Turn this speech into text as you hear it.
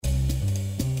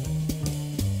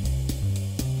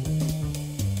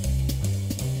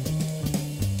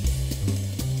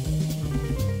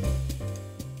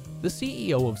The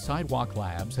CEO of Sidewalk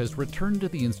Labs has returned to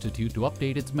the Institute to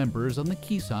update its members on the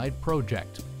Quayside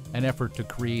Project, an effort to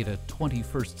create a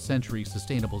 21st century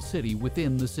sustainable city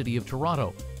within the City of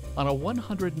Toronto on a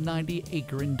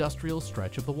 190-acre industrial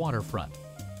stretch of the waterfront.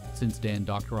 Since Dan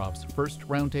Doctorow's first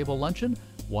roundtable luncheon,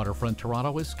 Waterfront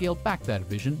Toronto has scaled back that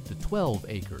vision to 12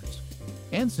 acres.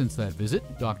 And since that visit,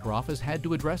 Doctorow has had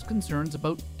to address concerns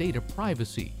about data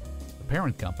privacy. The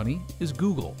parent company is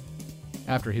Google.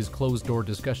 After his closed-door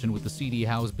discussion with the CD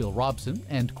Howe's Bill Robson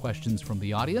and questions from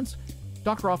the audience,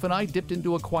 Doctorow and I dipped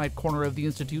into a quiet corner of the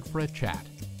Institute for a chat.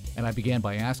 And I began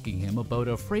by asking him about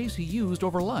a phrase he used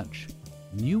over lunch: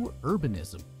 new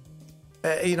urbanism.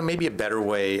 Maybe a better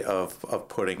way of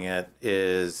putting it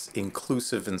is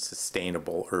inclusive and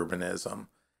sustainable urbanism.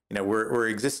 We're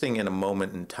existing in a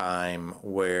moment in time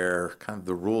where kind of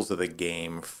the rules of the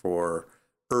game for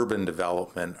urban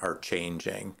development are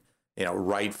changing.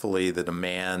 Rightfully, the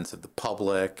demands of the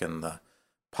public and the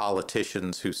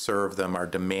politicians who serve them are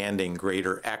demanding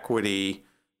greater equity.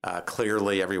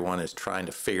 Clearly, everyone is trying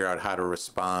to figure out how to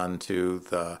respond to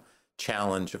the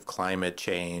challenge of climate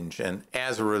change. And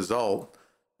as a result,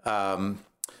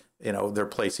 they're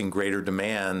placing greater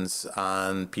demands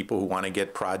on people who want to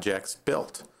get projects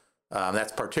built.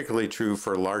 That's particularly true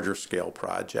for larger scale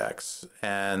projects.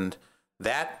 And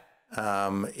that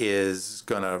is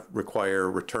going to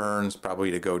require returns probably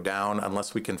to go down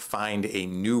unless we can find a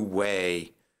new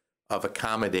way of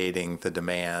accommodating the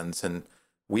demands. And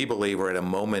we believe we're at a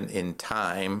moment in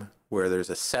time where there's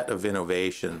a set of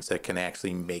innovations that can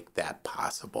actually make that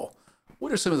possible.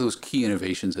 What are some of those key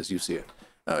innovations as you see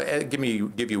it?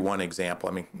 Give you one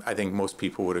example. I think most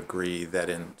people would agree that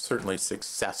in certainly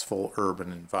successful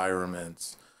urban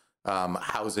environments,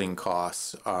 housing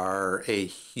costs are a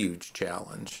huge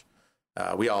challenge.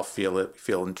 We all feel it. We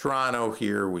feel it in Toronto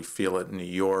here. We feel it in New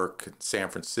York, and San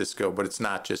Francisco. But it's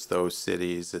not just those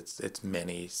cities. It's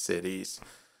many cities.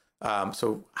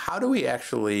 So how do we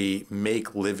actually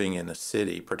make living in a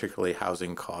city, particularly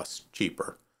housing costs,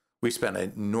 cheaper? We spent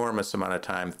an enormous amount of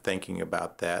time thinking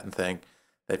about that and think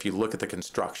that if you look at the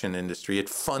construction industry, it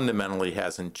fundamentally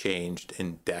hasn't changed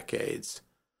in decades.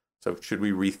 So should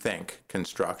we rethink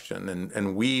construction?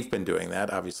 And we've been doing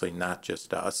that, obviously not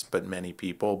just us, but many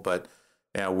people. But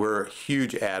we're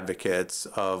huge advocates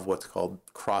of what's called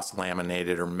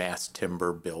cross-laminated or mass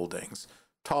timber buildings.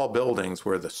 Tall buildings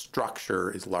where the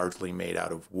structure is largely made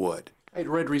out of wood. I'd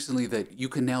read recently that you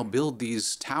can now build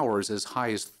these towers as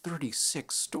high as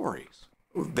 36 stories.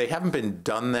 They haven't been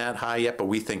done that high yet, but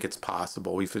we think it's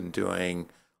possible. We've been doing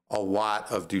a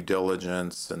lot of due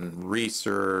diligence and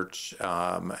research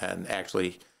and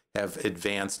actually have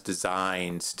advanced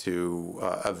designs to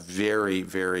a very,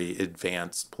 very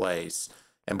advanced place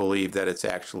and believe that it's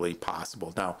actually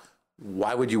possible. Now,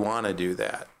 why would you want to do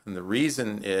that? And the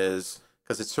reason is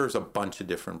because it serves a bunch of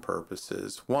different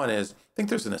purposes. One is, I think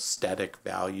there's an aesthetic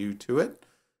value to it.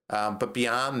 But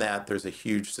beyond that, there's a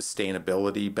huge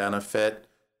sustainability benefit.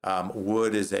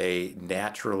 Wood is a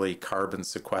naturally carbon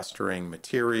sequestering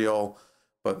material,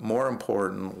 but more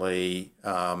importantly,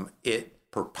 it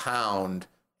per pound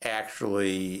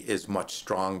actually is much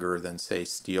stronger than, say,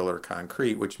 steel or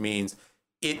concrete, which means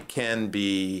it can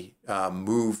be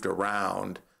moved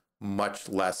around much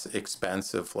less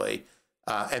expensively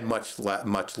and much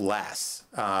less,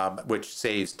 which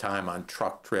saves time on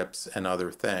truck trips and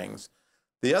other things.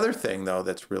 The other thing, though,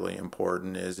 that's really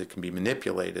important is it can be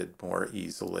manipulated more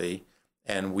easily.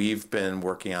 And we've been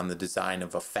working on the design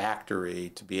of a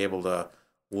factory to be able to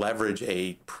leverage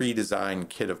a pre-designed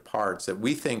kit of parts that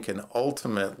we think can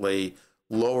ultimately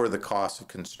lower the cost of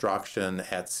construction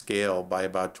at scale by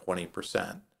about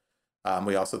 20%.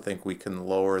 We also think we can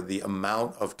lower the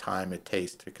amount of time it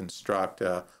takes to construct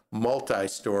a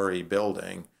multi-story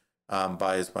building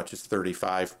by as much as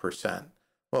 35%.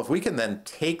 Well, if we can then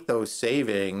take those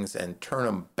savings and turn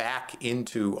them back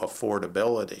into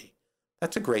affordability,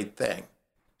 that's a great thing.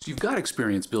 So you've got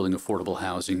experience building affordable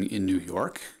housing in New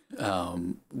York.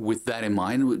 With that in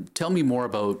mind, tell me more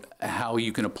about how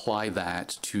you can apply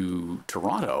that to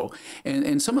Toronto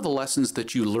and some of the lessons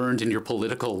that you learned in your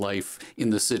political life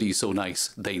in the city so nice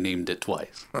they named it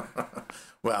twice.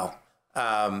 Well,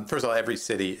 first of all, every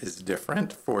city is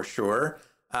different for sure.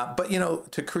 But,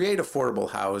 to create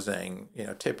affordable housing,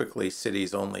 typically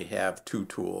cities only have two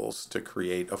tools to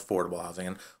create affordable housing.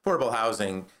 And affordable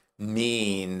housing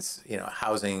means,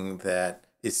 housing that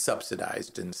is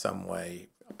subsidized in some way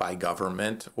by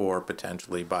government or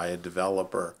potentially by a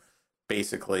developer,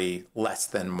 basically less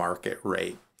than market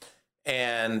rate.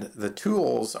 And the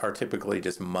tools are typically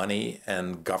just money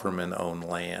and government-owned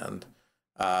land.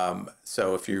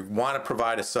 So if you want to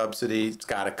provide a subsidy, it's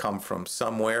got to come from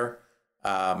somewhere.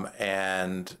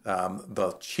 The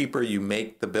cheaper you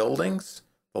make the buildings,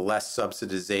 the less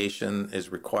subsidization is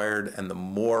required, and the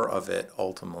more of it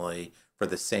ultimately for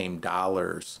the same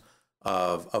dollars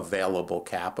of available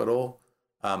capital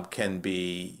can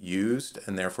be used,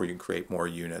 and therefore you can create more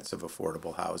units of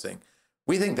affordable housing.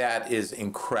 We think that is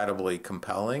incredibly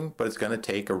compelling, but it's going to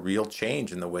take a real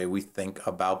change in the way we think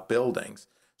about buildings.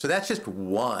 So that's just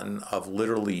one of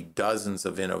literally dozens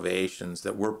of innovations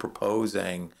that we're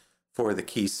proposing for the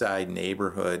Quayside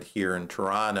neighborhood here in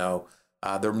Toronto.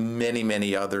 There are many,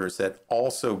 many others that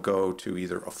also go to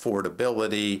either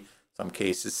affordability, some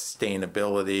cases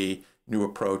sustainability, new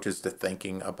approaches to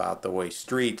thinking about the way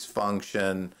streets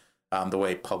function, the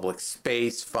way public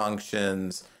space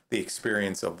functions, the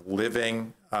experience of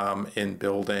living in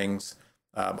buildings.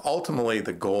 Ultimately,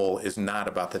 the goal is not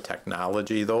about the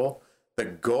technology, though. The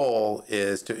goal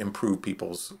is to improve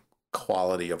people's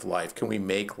quality of life. Can we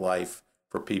make life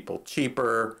for people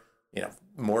cheaper,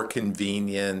 more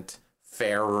convenient,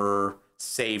 fairer,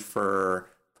 safer,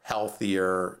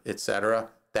 healthier, et cetera?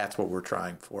 That's what we're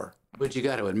trying for. But you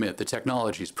got to admit, the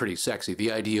technology is pretty sexy.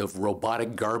 The idea of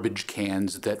robotic garbage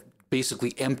cans that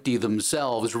basically empty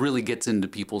themselves really gets into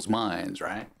people's minds,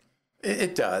 right?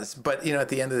 It does. But, at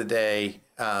the end of the day,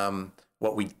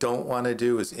 what we don't want to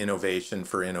do is innovation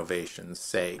for innovation's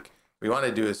sake. We want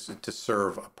to do is to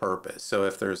serve a purpose. So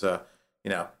if there's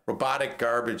robotic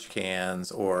garbage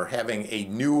cans, or having a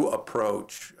new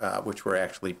approach, which we're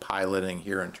actually piloting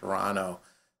here in Toronto,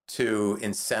 to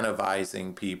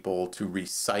incentivizing people to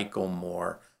recycle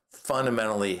more,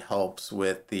 fundamentally helps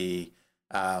with the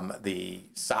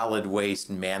solid waste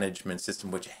management system,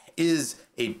 which is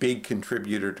a big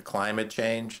contributor to climate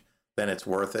change, then it's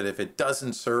worth it. If it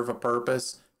doesn't serve a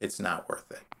purpose, it's not worth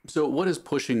it. So what does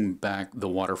pushing back the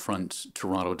Waterfront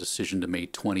Toronto decision to May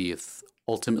 20th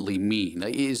ultimately mean?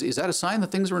 Is that a sign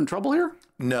that things are in trouble here?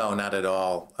 No, not at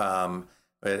all.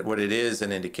 What it is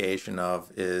an indication of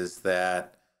is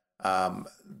that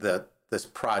this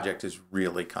project is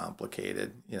really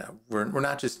complicated. We're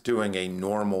not just doing a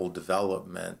normal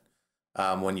development.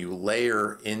 When you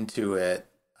layer into it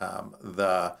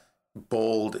the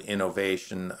bold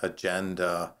innovation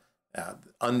agenda,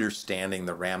 understanding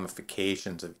the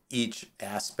ramifications of each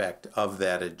aspect of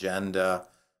that agenda,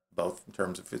 both in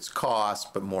terms of its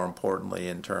cost, but more importantly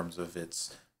in terms of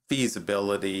its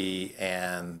feasibility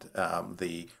and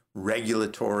the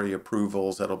regulatory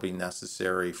approvals that'll be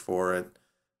necessary for it.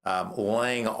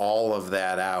 Laying all of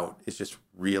that out is just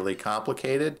really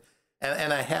complicated.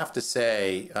 And I have to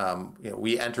say,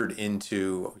 we entered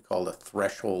into what we call a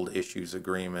threshold issues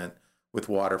agreement with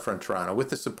Waterfront Toronto with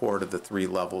the support of the three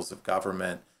levels of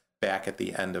government back at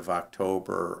the end of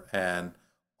October. And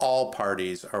all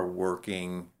parties are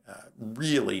working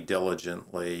really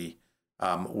diligently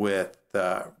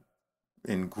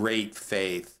in great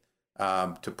faith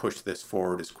to push this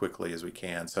forward as quickly as we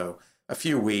can. So a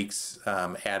few weeks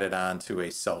added on to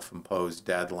a self-imposed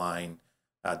deadline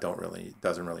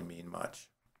doesn't really mean much.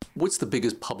 What's the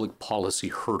biggest public policy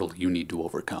hurdle you need to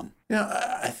overcome?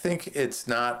 I think it's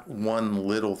not one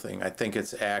little thing. I think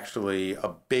it's actually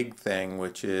a big thing,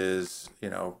 which is,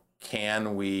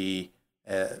 can we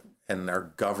and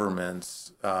our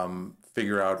governments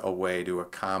figure out a way to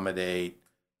accommodate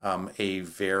a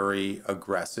very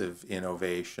aggressive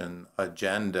innovation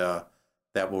agenda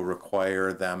that will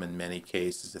require them in many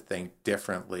cases to think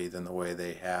differently than the way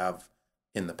they have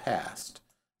in the past.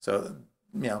 So,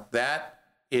 that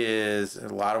is a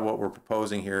lot of what we're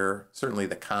proposing here. Certainly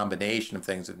the combination of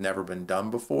things that have never been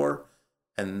done before.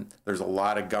 And there's a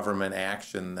lot of government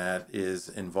action that is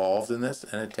involved in this,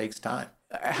 and it takes time.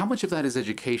 How much of that is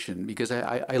education? Because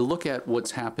I look at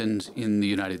what's happened in the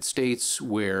United States,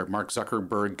 where Mark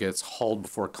Zuckerberg gets hauled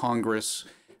before Congress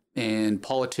and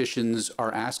politicians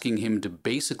are asking him to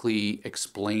basically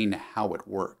explain how it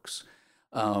works.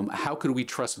 How could we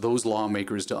trust those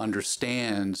lawmakers to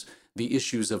understand the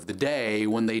issues of the day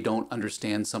when they don't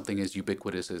understand something as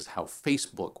ubiquitous as how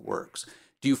Facebook works?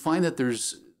 Do you find that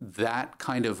there's that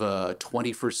kind of a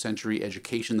 21st century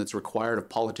education that's required of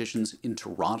politicians in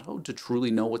Toronto to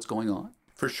truly know what's going on?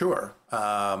 For sure.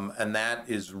 And that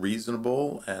is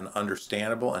reasonable and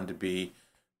understandable. And to be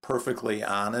perfectly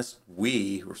honest,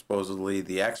 we, who are supposedly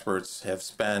the experts, have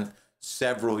spent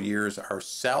several years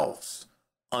ourselves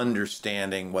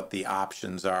understanding what the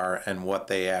options are and what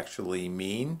they actually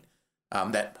mean.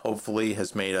 That hopefully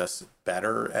has made us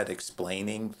better at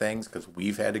explaining things because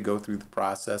we've had to go through the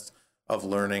process of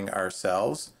learning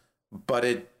ourselves. But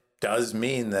it does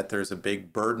mean that there's a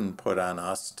big burden put on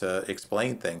us to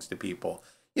explain things to people.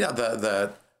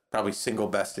 The probably single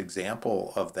best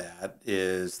example of that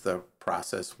is the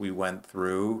process we went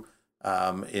through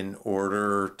in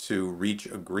order to reach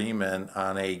agreement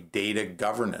on a data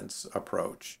governance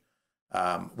approach.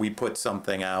 We put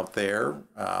something out there.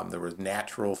 There was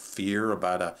natural fear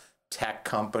about a tech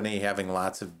company having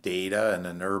lots of data in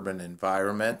an urban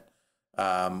environment.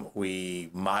 We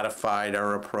modified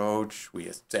our approach. We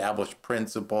established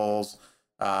principles.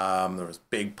 There was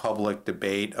big public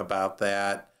debate about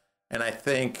that. And I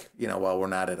think, while we're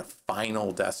not at a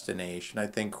final destination, I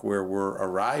think where we're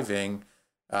arriving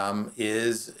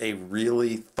is a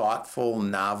really thoughtful,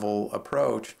 novel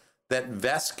approach that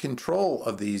vests control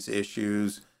of these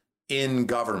issues in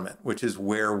government, which is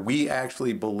where we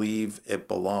actually believe it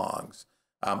belongs,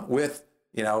 with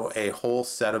a whole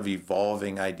set of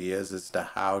evolving ideas as to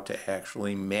how to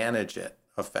actually manage it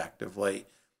effectively.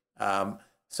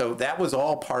 So that was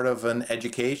all part of an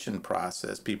education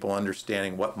process, people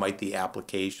understanding what might the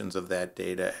applications of that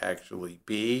data actually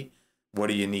be. What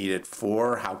do you need it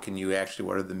for? How can you actually,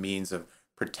 what are the means of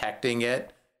protecting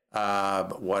it?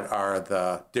 What are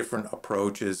the different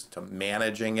approaches to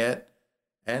managing it?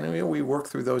 And we work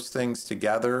through those things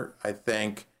together. I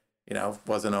think,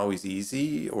 wasn't always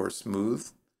easy or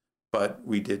smooth, but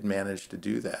we did manage to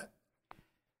do that.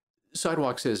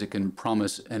 Sidewalk says it can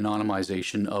promise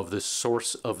anonymization of the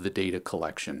source of the data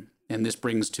collection. And this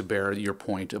brings to bear your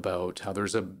point about how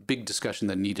there's a big discussion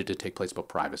that needed to take place about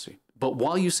privacy. But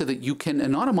while you said that you can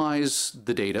anonymize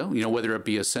the data, whether it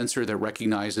be a sensor that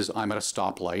recognizes I'm at a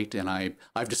stoplight and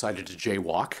I've decided to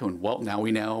jaywalk, and now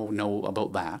we know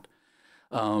about that,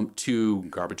 to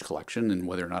garbage collection and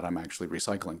whether or not I'm actually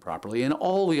recycling properly, and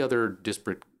all the other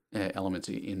disparate elements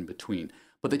in between.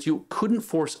 But that you couldn't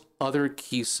force other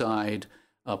Quayside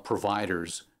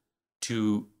providers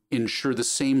to ensure the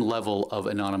same level of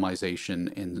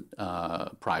anonymization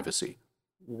and privacy.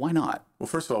 Why not? Well,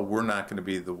 first of all, we're not going to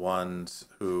be the ones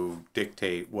who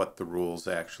dictate what the rules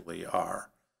actually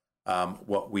are.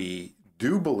 What we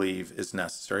do believe is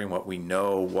necessary, and what we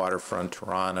know Waterfront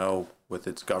Toronto with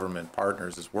its government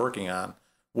partners is working on,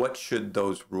 what should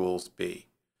those rules be?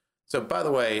 So, by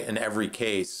the way, in every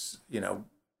case,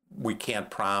 we can't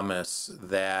promise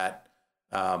that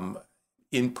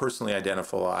personally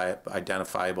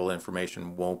identifiable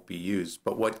information won't be used.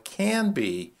 But what can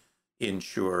be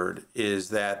ensured is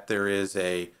that there is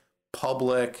a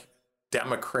public,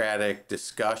 democratic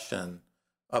discussion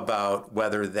about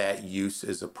whether that use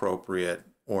is appropriate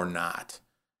or not.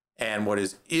 And what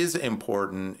is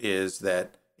important is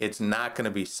that it's not going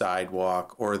to be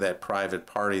Sidewalk or that private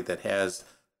party that has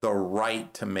the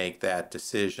right to make that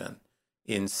decision.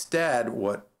 Instead,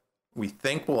 what we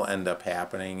think will end up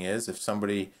happening is if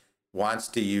somebody wants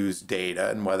to use data,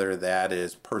 and whether that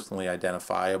is personally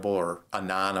identifiable or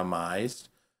anonymized,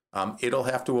 it'll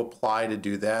have to apply to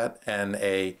do that, and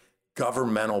a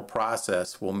governmental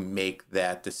process will make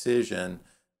that decision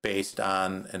based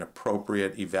on an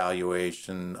appropriate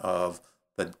evaluation of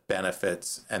the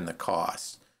benefits and the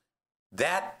costs.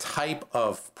 That type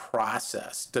of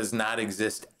process does not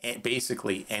exist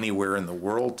basically anywhere in the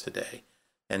world today.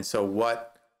 And so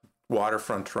what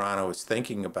Waterfront Toronto is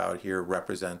thinking about here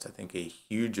represents, I think, a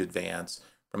huge advance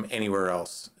from anywhere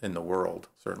else in the world,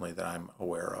 certainly that I'm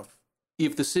aware of.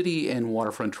 If the city and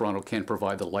Waterfront Toronto can't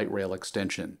provide the light rail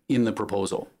extension in the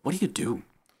proposal, what do you do?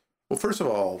 Well, first of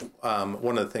all,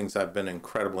 one of the things I've been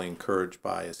incredibly encouraged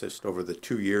by is just over the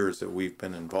 2 years that we've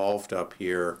been involved up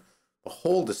here, the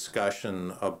whole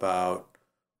discussion about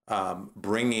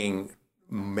bringing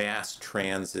mass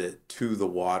transit to the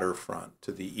waterfront,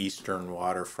 to the eastern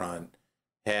waterfront,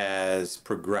 has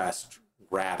progressed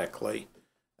radically.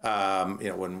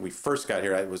 When we first got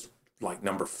here, it was like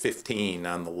number 15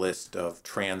 on the list of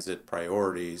transit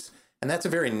priorities. And that's a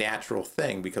very natural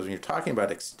thing, because when you're talking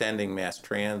about extending mass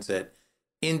transit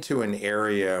into an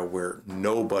area where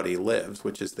nobody lives,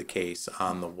 which is the case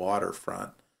on the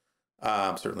waterfront,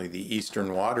 certainly the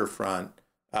eastern waterfront,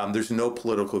 there's no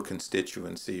political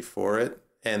constituency for it,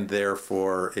 and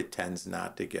therefore it tends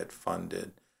not to get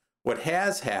funded. What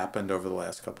has happened over the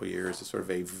last couple of years is sort of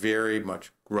a very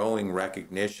much growing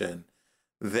recognition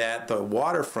that the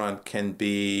waterfront can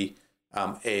be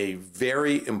a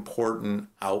very important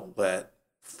outlet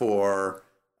for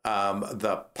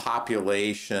the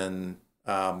population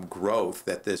growth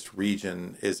that this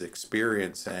region is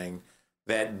experiencing.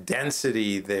 That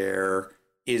density there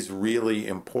is really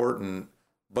important,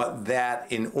 but that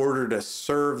in order to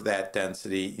serve that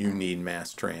density, you need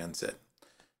mass transit.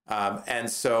 And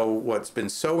so what's been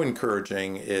so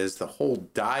encouraging is the whole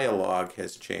dialogue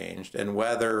has changed, and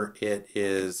whether it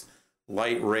is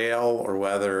light rail or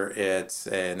whether it's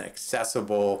an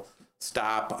accessible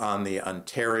stop on the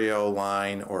Ontario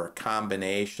line or a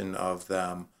combination of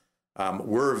them,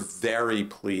 we're very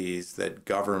pleased that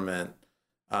government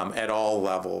at all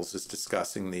levels is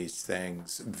discussing these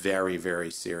things very,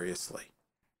 very seriously.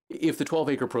 If the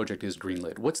 12-acre project is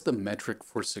greenlit, what's the metric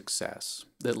for success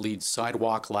that leads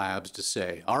Sidewalk Labs to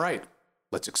say, all right,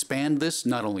 let's expand this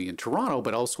not only in Toronto,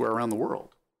 but elsewhere around the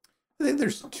world? I think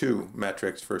there's two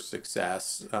metrics for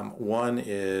success. One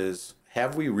is,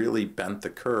 have we really bent the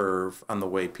curve on the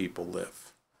way people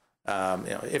live?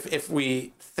 If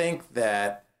we think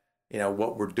that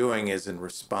what we're doing is in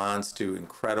response to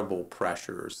incredible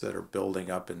pressures that are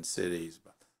building up in cities,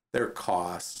 their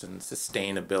costs and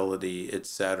sustainability, et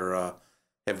cetera,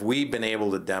 have we been able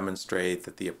to demonstrate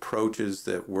that the approaches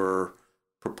that we're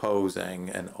proposing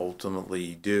and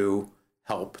ultimately do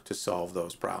help to solve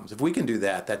those problems? If we can do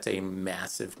that, that's a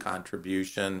massive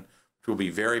contribution, which we'll be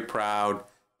very proud,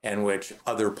 and which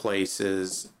other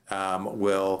places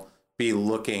will be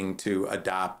looking to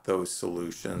adopt those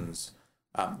solutions.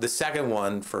 The second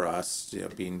one for us,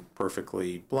 being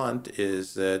perfectly blunt,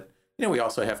 is that we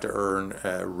also have to earn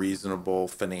a reasonable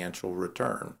financial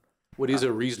return. What is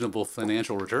a reasonable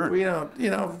financial return?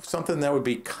 Something that would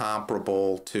be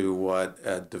comparable to what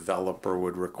a developer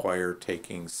would require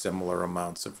taking similar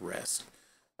amounts of risk.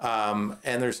 And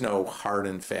there's no hard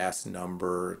and fast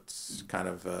number. It's kind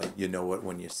of it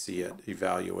when you see it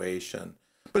evaluation.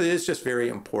 But it is just very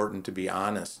important to be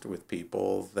honest with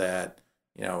people that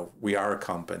we are a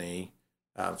company.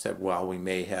 Said, while we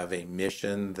may have a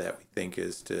mission that we think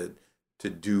is to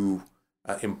do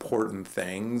important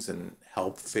things and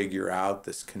help figure out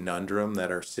this conundrum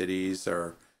that our cities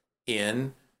are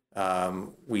in,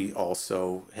 we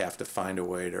also have to find a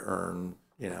way to earn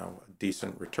a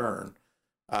decent return.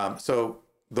 So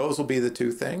those will be the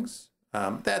two things.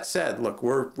 That said, look,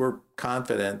 we're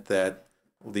confident that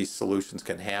these solutions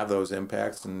can have those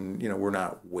impacts, and we're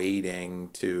not waiting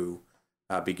to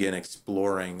begin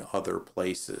exploring other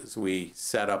places. We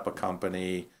set up a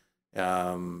company,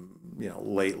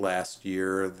 late last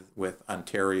year with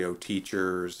Ontario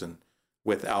Teachers and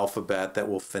with Alphabet that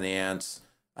will finance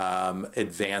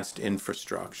advanced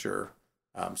infrastructure,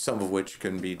 some of which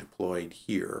can be deployed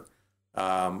here.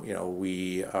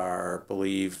 We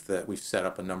believe that we've set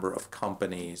up a number of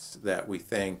companies that we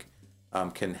think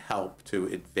can help to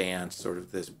advance sort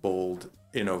of this bold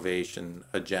innovation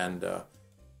agenda.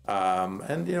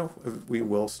 We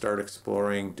will start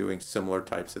exploring doing similar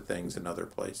types of things in other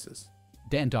places.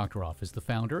 Dan Doctoroff is the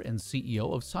founder and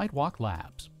CEO of Sidewalk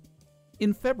Labs.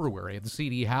 In February at the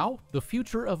CD Howe, The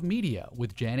Future of Media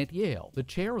with Janet Yale, the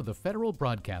chair of the Federal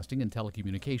Broadcasting and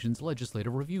Telecommunications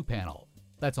Legislative Review Panel.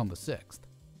 That's on the 6th.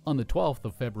 On the 12th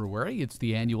of February, it's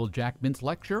the annual Jack Mintz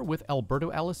Lecture with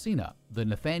Alberto Alesina, the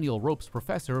Nathaniel Ropes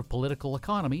Professor of Political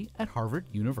Economy at Harvard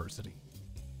University.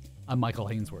 I'm Michael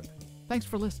Hainsworth. Thanks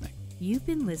for listening. You've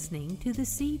been listening to the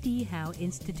C.D. Howe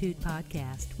Institute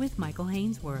podcast with Michael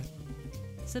Hainsworth.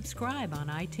 Subscribe on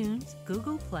iTunes,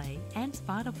 Google Play, and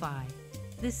Spotify.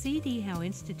 The C.D. Howe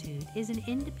Institute is an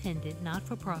independent,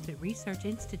 not-for-profit research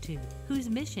institute whose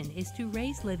mission is to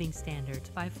raise living standards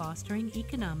by fostering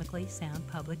economically sound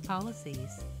public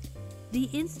policies. The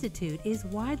Institute is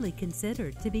widely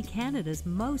considered to be Canada's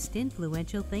most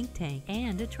influential think tank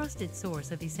and a trusted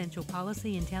source of essential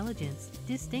policy intelligence,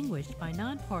 distinguished by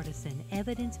nonpartisan,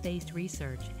 evidence-based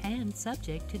research and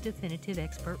subject to definitive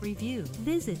expert review.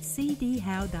 Visit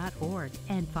cdhowe.org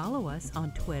and follow us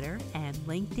on Twitter and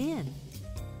LinkedIn.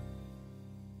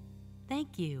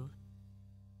 Thank you.